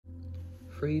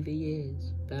Through the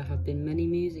years, there have been many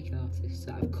music artists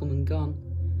that have come and gone,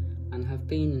 and have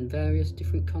been in various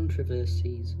different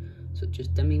controversies, such as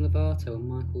Demi Lovato and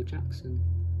Michael Jackson.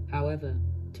 However,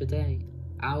 today,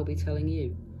 I'll be telling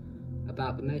you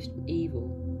about the most evil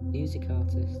music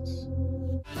artists.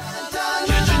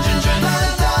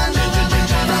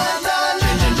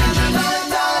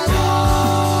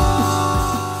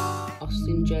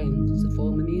 Austin Jones is a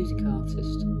former music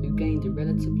artist who gained a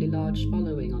relatively large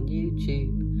following on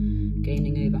YouTube,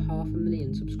 gaining over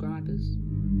 500,000 subscribers.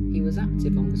 He was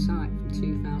active on the site from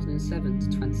 2007 to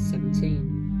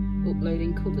 2017,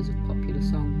 uploading covers of popular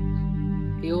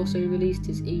songs. He also released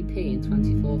his EP in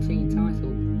 2014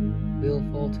 titled We'll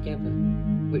Fall Together,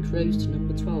 which rose to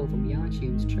number 12 on the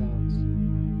iTunes charts.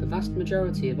 The vast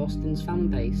majority of Austin's fan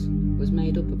base was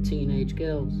made up of teenage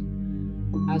girls,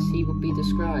 as he would be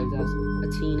described as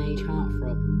a teenage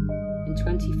heartthrob. In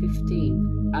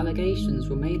 2015, allegations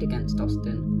were made against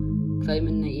Austin,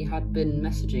 claiming that he had been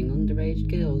messaging underage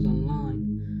girls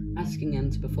online, asking them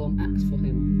to perform acts for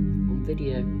him on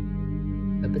video.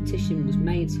 A petition was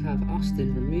made to have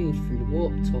Austin removed from the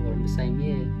Warped Tour in the same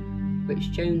year,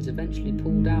 which Jones eventually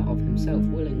pulled out of himself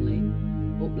willingly,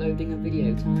 uploading a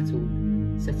video titled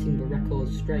Setting the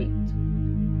Record Straight,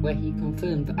 where he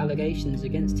confirmed that allegations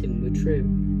against him were true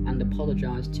and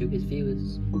apologised to his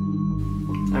viewers.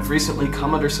 I've recently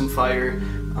come under some fire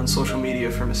on social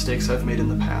media for mistakes I've made in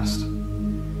the past.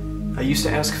 I used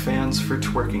to ask fans for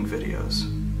twerking videos.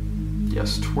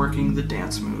 Yes, twerking, the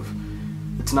dance move.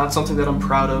 It's not something that I'm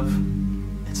proud of,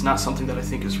 it's not something that I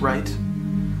think is right,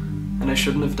 and I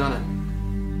shouldn't have done it.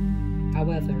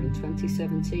 However, in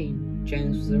 2017,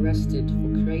 Jones was arrested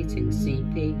for creating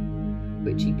CP,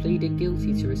 which he pleaded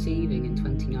guilty to receiving in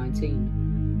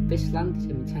 2019. This landed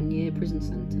him a 10-year prison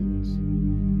sentence.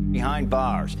 Behind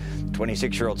bars, the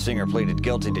 26-year-old singer pleaded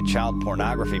guilty to child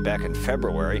pornography back in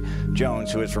February.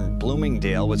 Jones, who is from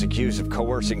Bloomingdale, was accused of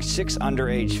coercing 6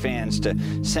 underage fans to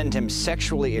send him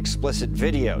sexually explicit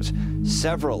videos.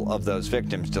 Several of those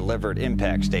victims delivered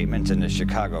impact statements in the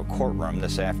Chicago courtroom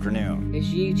this afternoon. His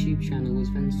YouTube channel was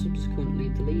then subsequently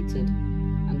deleted,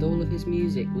 and all of his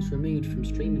music was removed from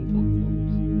streaming platforms.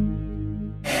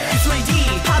 It's my D,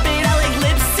 pop it out like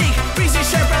lipstick, razor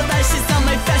sharp eyelashes on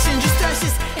my fashion, just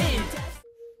dashes.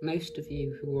 Most of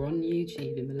you who were on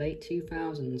YouTube in the late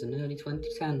 2000s and early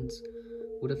 2010s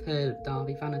would have heard of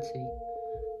Dahvie Vanity.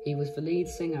 He was the lead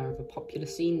singer of a popular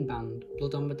scene band,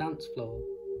 Blood on the Dance Floor.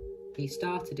 He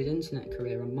started his internet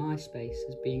career on MySpace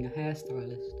as being a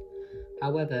hairstylist.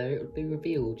 However, it would be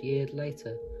revealed years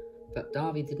later that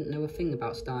Dahvie didn't know a thing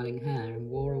about styling hair and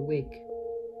wore a wig.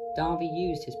 Dahvie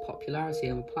used his popularity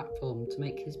on the platform to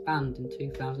make his band in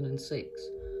 2006,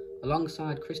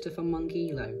 alongside Christopher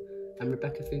Mongillo and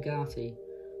Rebecca Fugati,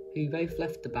 who both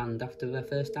left the band after their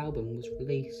first album was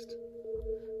released.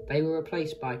 They were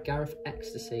replaced by Gareth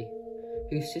Ecstasy,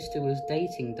 whose sister was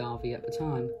dating Dahvie at the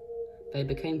time. They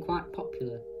became quite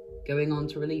popular, going on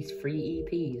to release 3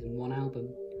 EPs and 1 album,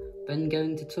 then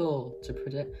going to tour to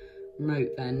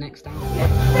promote their next album.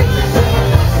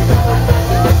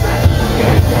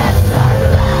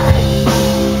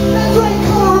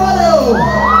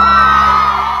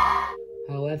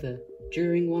 However,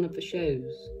 during one of the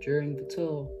shows, during the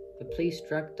tour, the police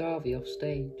dragged Dahvie off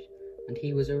stage, and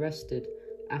he was arrested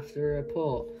after a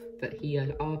report that he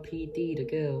had RPD'd a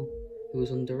girl who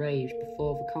was underage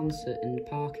before the concert in the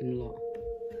parking lot,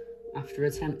 after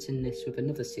attempting this with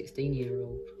another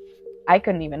 16-year-old. I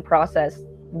couldn't even process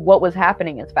what was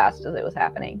happening as fast as it was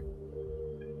happening.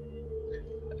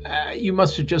 You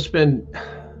must have just been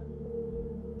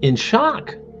in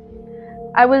shock.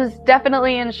 I was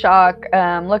definitely in shock.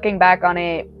 Looking back on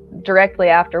it directly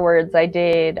afterwards, I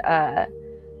did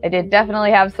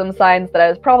definitely have some signs that I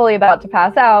was probably about to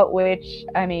pass out, which,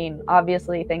 I mean,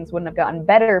 obviously things wouldn't have gotten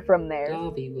better from there.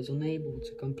 Dahvie was unable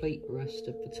to complete the rest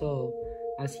of the tour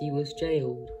as he was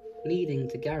jailed, leading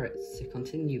to Garrett to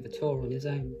continue the tour on his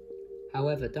own.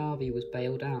 However, Dahvie was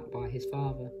bailed out by his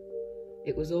father.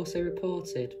 It was also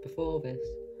reported before this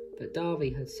that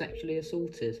Dahvie had sexually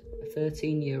assaulted a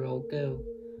 13-year-old girl.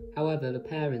 However, the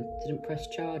parents didn't press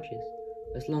charges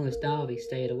as long as Dahvie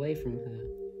stayed away from her.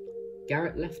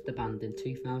 Garrett left the band in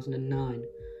 2009,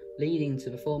 leading to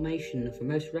the formation of the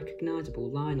most recognisable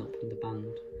lineup in the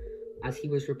band, as he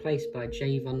was replaced by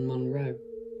Javon Monroe.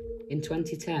 In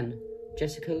 2010,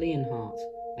 Jessica Leonhardt,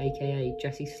 aka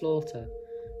Jessie Slaughter,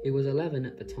 who was 11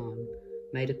 at the time,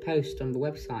 made a post on the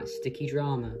website Sticky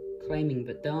Drama claiming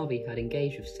that Dahvie had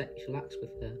engaged with sexual acts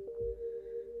with her.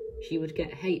 She would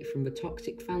get hate from the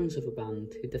toxic fans of the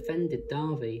band who defended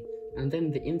Dahvie, and then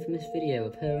the infamous video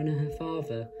of her and her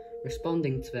father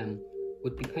responding to them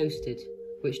would be posted,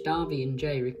 which Dahvie and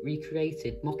Jay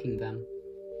recreated, mocking them.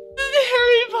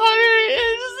 Harry Potter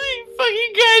is the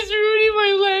fucking guy's ruining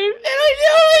my life, and I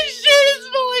know my shit is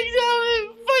falling down and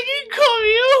fucking call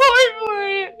me a whore for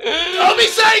it. Don't be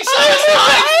saying so, it's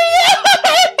fine!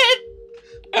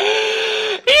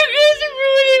 You guys are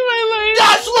ruining my life.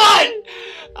 That's what!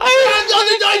 I have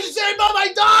nothing nice to say about my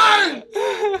daughter!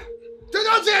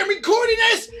 Don't say I'm recording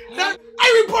this! I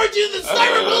report you to the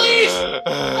cyber police!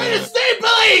 And the state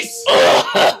police!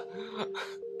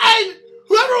 And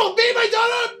whoever will beat my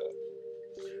daughter,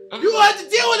 you will have to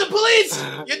deal with the police!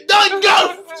 You done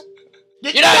goofed!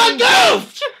 You done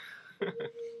goofed!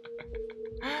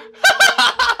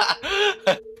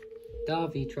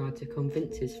 Dahvie tried to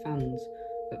convince his fans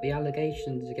that the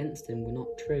allegations against him were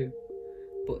not true,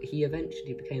 but he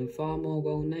eventually became far more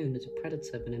well known as a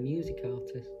predator than a music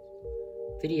artist.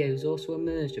 Videos also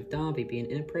emerged of Dahvie being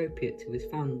inappropriate to his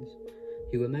fans,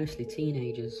 who were mostly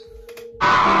teenagers.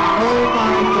 Oh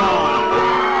my god!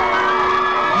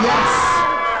 Yes!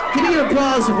 Give me your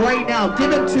bras right now. Give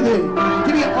me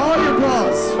all your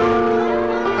bras.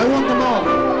 I want them all.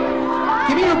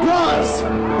 Give me your bras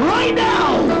right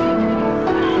now!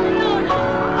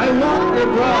 I want your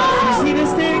bras. You see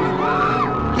this thing?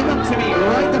 Give them to me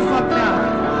right the fuck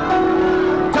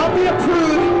now. Don't be a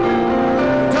prude.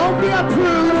 Don't be a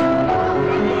prude.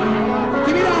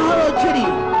 Give me that Hello Kitty.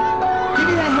 Give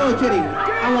me that Hello Kitty.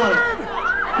 I want it.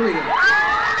 Here we go.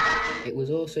 It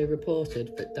was also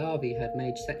reported that Dahvie had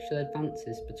made sexual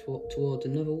advances towards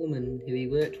another woman who he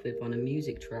worked with on a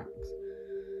music track.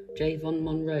 Javon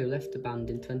Monroe left the band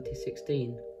in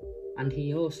 2016, and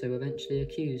he also eventually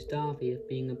accused Dahvie of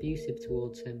being abusive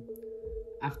towards him.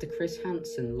 After Chris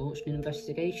Hansen launched an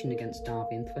investigation against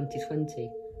Dahvie in 2020,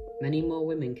 many more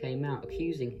women came out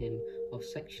accusing him of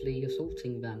sexually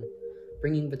assaulting them,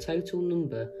 bringing the total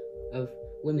number of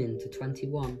women to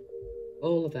 21.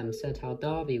 All of them said how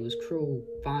Dahvie was cruel,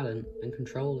 violent and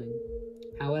controlling.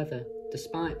 However,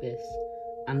 despite this,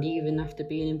 and even after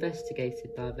being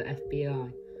investigated by the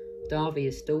FBI, Dahvie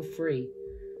is still free.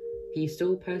 He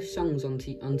still posts songs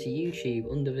onto YouTube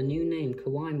under the new name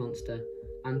Kawaii Monster,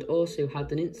 and also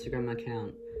had an Instagram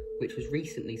account, which was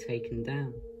recently taken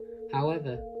down.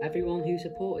 However, everyone who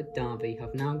supported Dahvie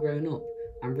have now grown up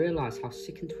and realised how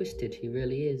sick and twisted he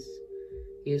really is.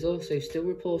 He is also still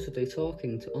reportedly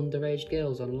talking to underage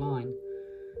girls online.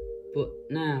 But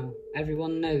now,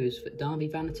 everyone knows that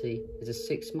Dahvie Vanity is a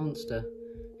sick monster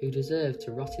who deserves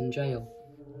to rot in jail.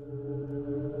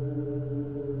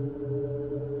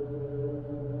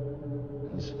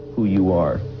 Who you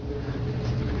are.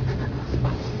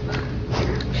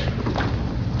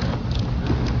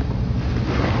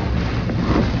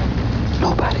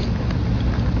 Nobody.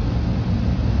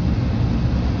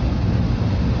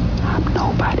 I'm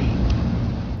nobody.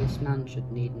 This man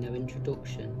should need no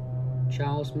introduction.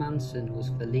 Charles Manson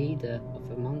was the leader of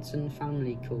the Manson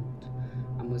family cult,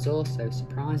 and was also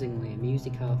surprisingly a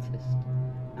music artist,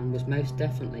 and was most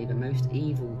definitely the most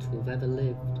evil to have ever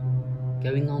lived,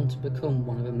 going on to become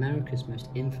one of America's most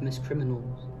infamous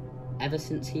criminals. Ever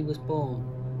since he was born,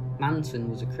 Manson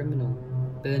was a criminal,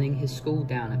 burning his school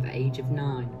down at the age of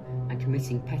 9 and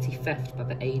committing petty theft by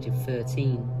the age of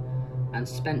 13, and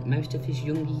spent most of his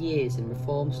younger years in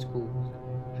reform schools.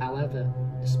 However,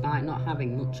 despite not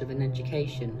having much of an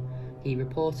education, he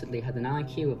reportedly had an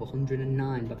IQ of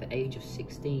 109 by the age of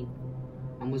 16,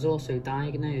 and was also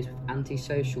diagnosed with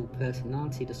antisocial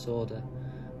personality disorder,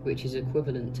 which is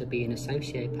equivalent to being a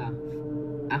sociopath.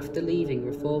 After leaving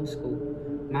reform school,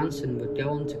 Manson would go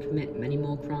on to commit many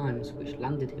more crimes which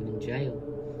landed him in jail.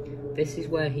 This is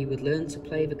where he would learn to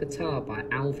play the guitar by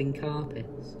Alvin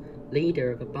Karpis,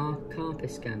 leader of a bar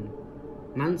Karpis gang.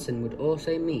 Manson would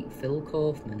also meet Phil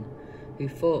Kaufman, who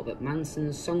thought that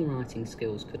Manson's songwriting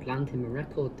skills could land him a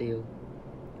record deal.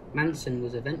 Manson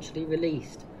was eventually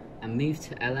released and moved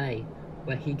to LA,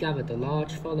 where he gathered a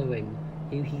large following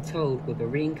who he told were the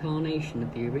reincarnation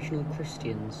of the original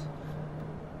Christians.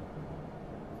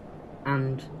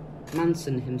 And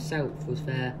Manson himself was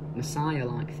their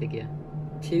messiah-like figure.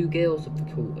 2 girls of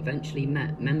the cult eventually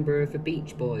met member of the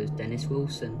Beach Boys, Dennis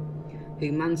Wilson,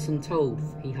 who Manson told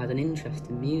he had an interest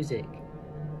in music.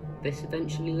 This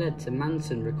eventually led to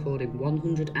Manson recording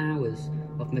 100 hours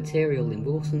of material in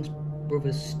Wilson's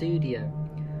brother's studio.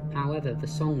 However, the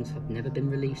songs have never been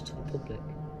released to the public.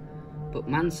 But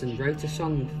Manson wrote a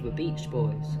song for the Beach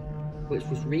Boys, which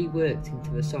was reworked into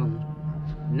the song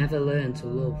Never Learn to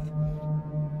Love.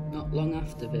 Not long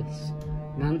after this,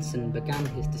 Manson began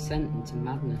his descent into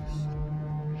madness,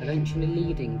 eventually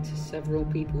leading to several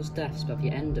people's deaths by the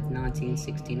end of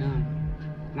 1969.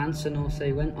 Manson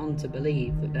also went on to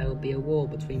believe that there would be a war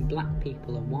between black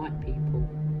people and white people,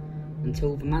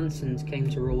 until the Mansons came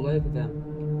to rule over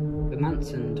them. The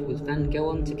Mansons would then go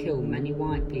on to kill many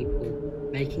white people,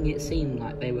 making it seem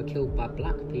like they were killed by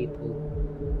black people.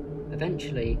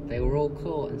 Eventually, they were all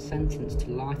caught and sentenced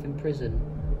to life in prison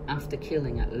after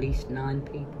killing at least 9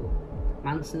 people.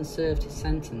 Manson served his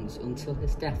sentence until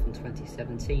his death in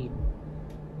 2017.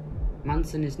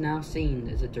 Manson is now seen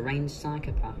as a deranged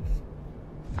psychopath.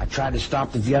 I tried to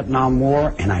stop the Vietnam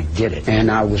War, and I did it.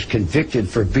 And I was convicted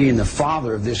for being the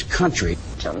father of this country.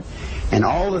 And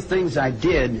all the things I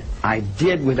did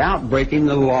without breaking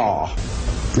the law.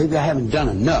 Maybe I haven't done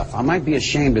enough. I might be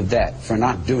ashamed of that, for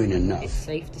not doing enough. It's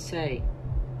safe to say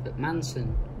that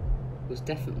Manson was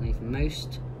definitely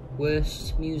the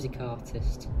worst music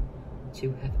artist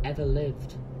to have ever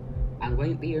lived, and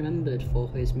won't be remembered for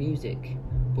his music,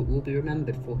 but will be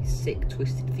remembered for his sick,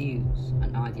 twisted views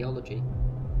and ideology.